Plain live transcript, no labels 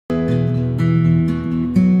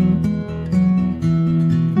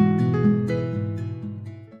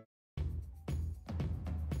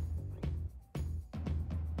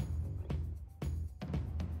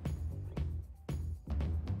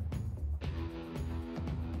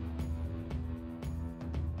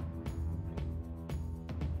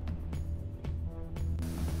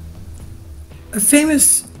A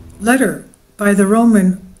famous letter by the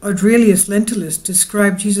Roman Aurelius Lentulus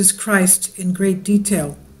described Jesus Christ in great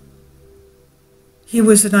detail. He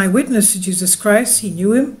was an eyewitness to Jesus Christ, he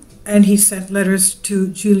knew him, and he sent letters to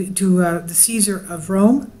the Caesar of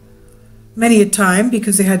Rome, many a time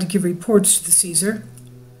because they had to give reports to the Caesar.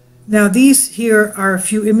 Now these here are a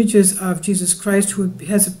few images of Jesus Christ who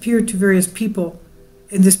has appeared to various people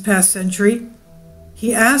in this past century.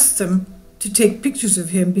 He asked them to take pictures of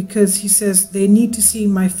him because he says they need to see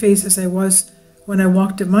my face as I was when I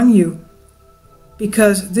walked among you,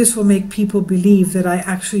 because this will make people believe that I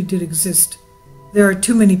actually did exist. There are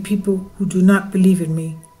too many people who do not believe in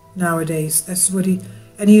me nowadays. That's what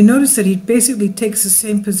and you notice that he basically takes the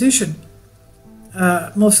same position.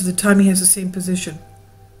 Most of the time he has the same position.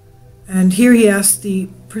 And here he asked the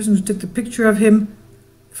person who took the picture of him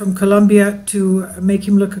from Columbia to make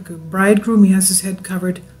him look like a bridegroom. He has his head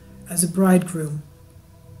covered as a bridegroom.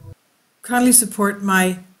 Kindly support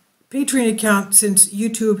my Patreon account since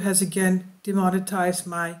YouTube has again demonetized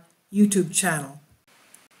my YouTube channel.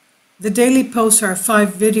 The daily posts are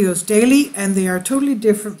 5 videos daily, and they are totally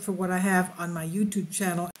different from what I have on my YouTube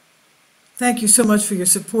channel. Thank you so much for your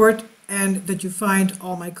support and that you find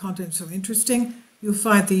all my content so interesting. You'll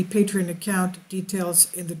find the Patreon account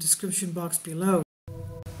details in the description box below.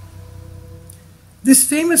 This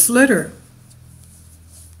famous letter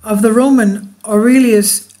of the Roman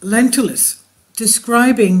Aurelius Lentulus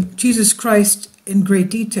describing Jesus Christ in great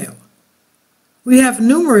detail. We have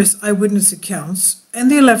numerous eyewitness accounts, and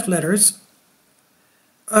they left letters.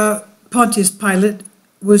 Pontius Pilate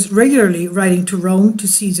was regularly writing to Rome, to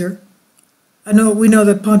Caesar. We know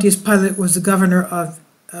that Pontius Pilate was the governor of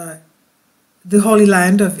the Holy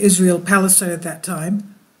Land of Israel, Palestine at that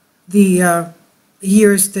time, the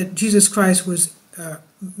years that Jesus Christ was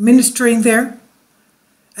ministering there.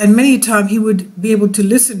 And many a time he would be able to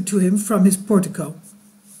listen to him from his portico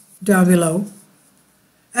down below.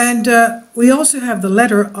 And we also have the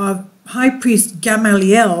letter of High Priest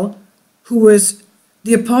Gamaliel, who was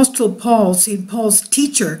the Apostle Paul, St. Paul's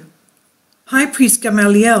teacher. High Priest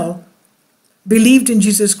Gamaliel believed in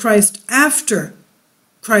Jesus Christ after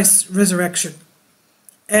Christ's resurrection.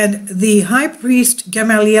 And the High Priest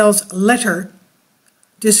Gamaliel's letter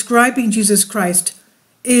describing Jesus Christ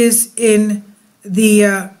is in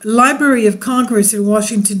the Library of Congress in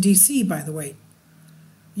Washington, D.C., by the way.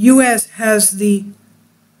 U.S. has the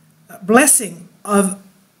blessing of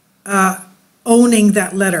owning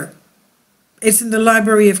that letter. It's in the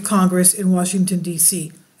Library of Congress in Washington,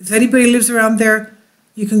 D.C. If anybody lives around there,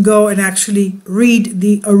 you can go and actually read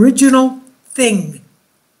the original thing.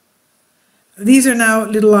 These are now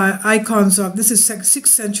little icons of, this is 6th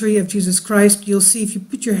century of Jesus Christ. You'll see if you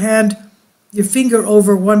put your finger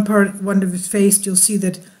over one of his face, you'll see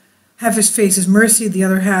that half his face is mercy, the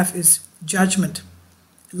other half is judgment.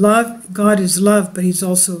 Love, God is love, but he's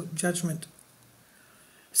also judgment.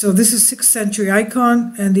 So this is 6th century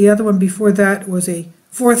icon, and the other one before that was a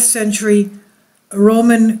 4th century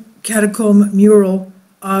Roman catacomb mural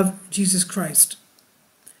of Jesus Christ.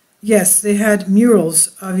 Yes, they had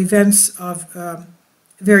murals of events of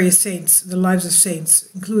various saints, the lives of saints,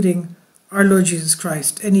 including our Lord Jesus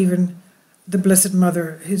Christ, and even the Blessed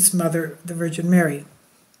Mother, his mother, the Virgin Mary,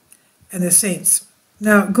 and the saints.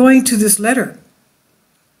 Now, going to this letter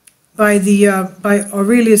by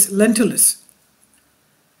Aurelius Lentulus,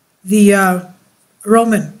 the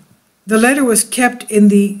Roman. The letter was kept in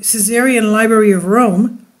the Caesarian Library of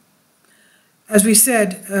Rome. As we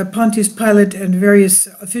said, Pontius Pilate and various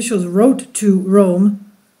officials wrote to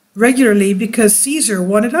Rome regularly because Caesar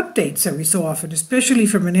wanted updates every so often, especially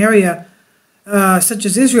from an area such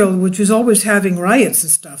as Israel, which was always having riots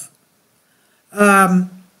and stuff.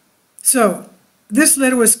 So this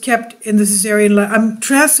letter was kept in the Caesarian Library. I'm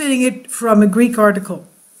translating it from a Greek article,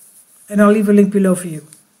 and I'll leave a link below for you.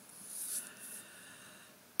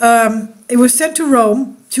 It was sent to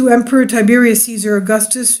Rome to Emperor Tiberius Caesar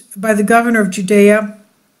Augustus by the governor of Judea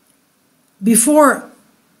before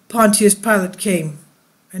Pontius Pilate came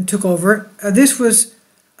and took over. This was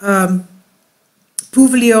Publio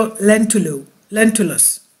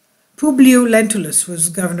Lentulus. Publio Lentulus was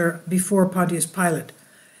governor before Pontius Pilate.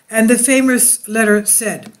 And the famous letter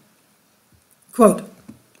said, quote,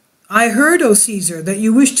 I heard, O Caesar, that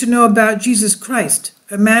you wish to know about Jesus Christ,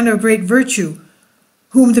 a man of great virtue,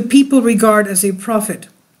 whom the people regard as a prophet.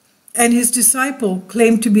 And his disciple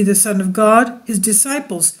claimed to be the Son of God. His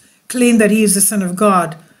disciples claim that he is the Son of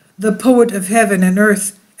God, the poet of heaven and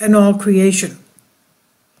earth and all creation.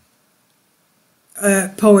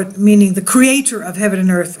 Poet meaning the creator of heaven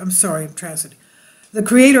and earth. I'm sorry, I'm translating. The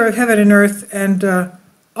creator of heaven and earth and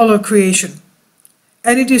all of creation.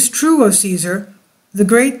 And it is true, O Caesar, the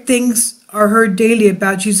great things are heard daily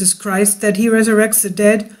about Jesus Christ, that he resurrects the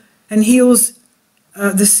dead and heals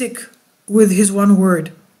the sick with his one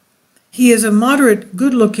word. He is a moderate,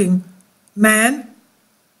 good-looking man,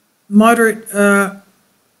 moderate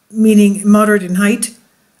meaning moderate in height.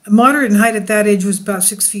 Moderate in height at that age was about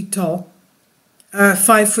 6 feet tall,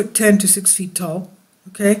 5'10" to 6 feet tall.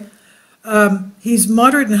 Okay, he's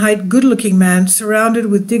moderate in height, good-looking man, surrounded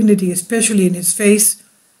with dignity, especially in his face,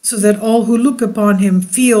 so that all who look upon him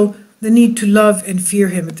feel the need to love and fear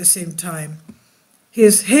him at the same time.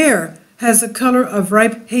 His hair has the color of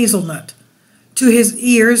ripe hazelnut. To his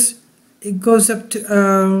ears, it goes up to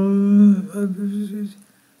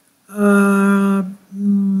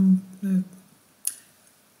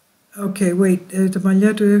okay, wait.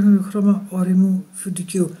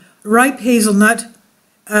 Ripe hazelnut,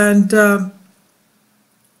 and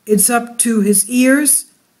it's up to his ears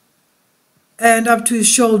and up to his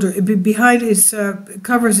shoulder. It behind his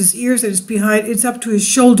covers his ears, and it's up to his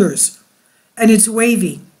shoulders, and it's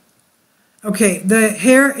wavy. Okay, the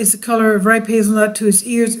hair is the color of ripe hazelnut to his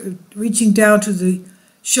ears, reaching down to the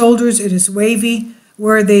shoulders. It is wavy,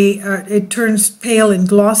 where it turns pale and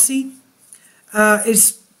glossy.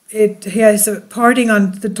 He has a parting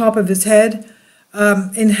on the top of his head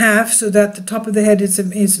in half, so that the top of the head is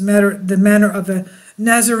the manner of a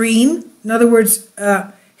Nazarene. In other words,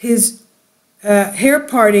 his hair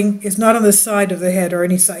parting is not on the side of the head or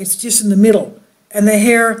any side; it's just in the middle, and the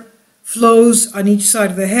hair flows on each side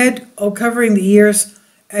of the head, all covering the ears,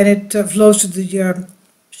 and it flows to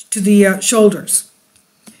the shoulders.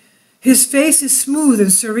 His face is smooth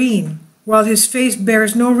and serene, while his face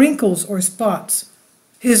bears no wrinkles or spots.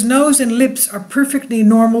 His nose and lips are perfectly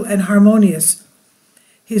normal and harmonious.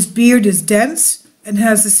 His beard is dense and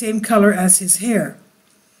has the same color as his hair.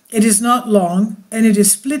 It is not long, and it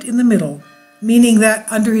is split in the middle, meaning that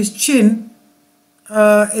under his chin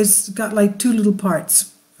it's got like two little parts.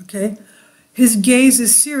 Okay? His gaze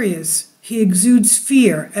is serious. He exudes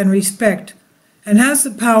fear and respect, and has the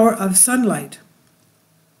power of sunlight.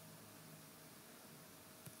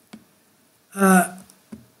 In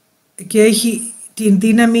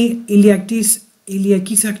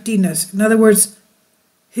other words,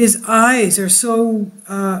 his eyes are so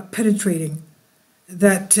penetrating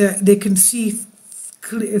that they can see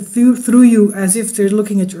through you as if they're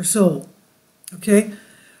looking at your soul. Okay?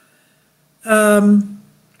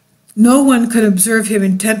 No one can observe him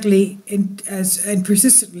intently and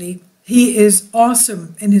persistently. He is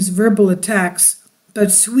awesome in his verbal attacks,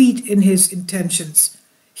 but sweet in his intentions.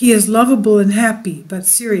 He is lovable and happy, but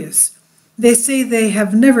serious. They say they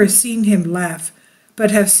have never seen him laugh, but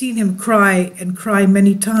have seen him cry, and cry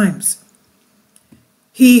many times.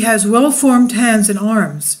 He has well-formed hands and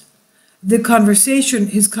arms. His conversation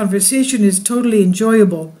is totally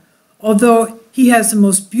enjoyable, although he has the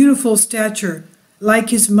most beautiful stature, like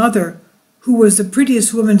his mother, who was the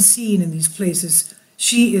prettiest woman seen in these places.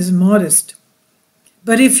 She is modest.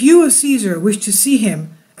 But if you, O Caesar, wish to see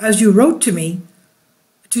him, as you wrote to me,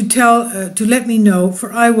 to let me know,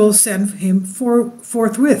 for I will send him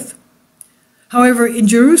forthwith. However, in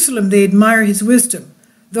Jerusalem they admire his wisdom,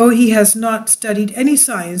 though he has not studied any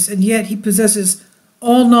science, and yet he possesses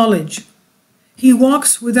all knowledge. He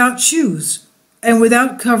walks without shoes and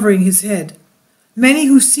without covering his head. Many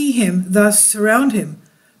who see him thus surround him,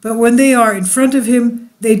 but when they are in front of him,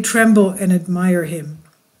 they tremble and admire him.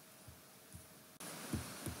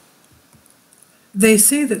 They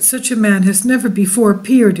say that such a man has never before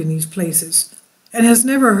appeared in these places, and has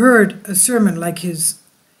never heard a sermon like his.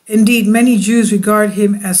 Indeed, many Jews regard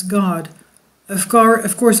him as God. Of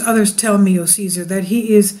course, others tell me, O Caesar, that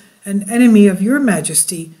he is an enemy of your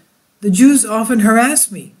majesty. The Jews often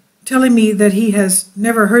harass me, telling me that he has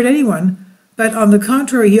never hurt anyone, but on the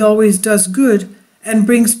contrary, he always does good and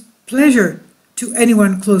brings pleasure to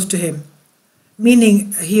anyone close to him.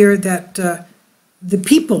 Meaning here that the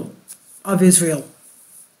people of Israel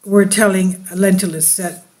were telling Lentulus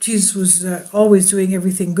that Jesus was always doing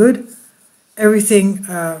everything good, everything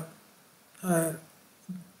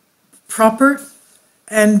proper,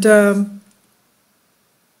 and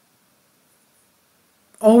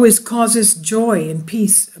always causes joy and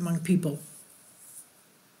peace among people.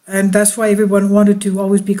 And that's why everyone wanted to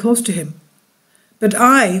always be close to him. But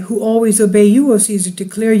I, who always obey you, O Caesar,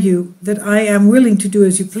 declare you that I am willing to do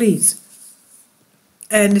as you please.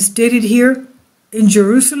 And it's dated here in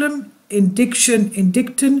Jerusalem, Indictus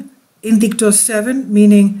 7,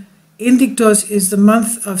 meaning Indictus is the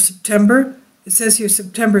month of September. It says here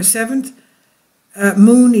September 7th,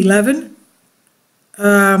 moon 11.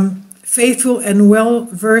 Faithful and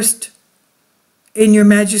well-versed in Your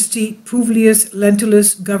Majesty Publius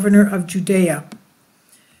Lentulus, governor of Judea.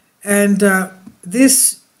 And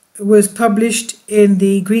this was published in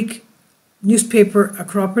the Greek newspaper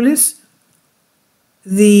Acropolis,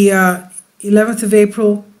 the 11th of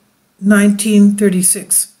April,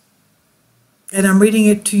 1936. And I'm reading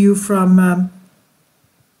it to you from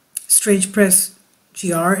Strange Press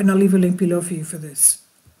GR, and I'll leave a link below for you for this.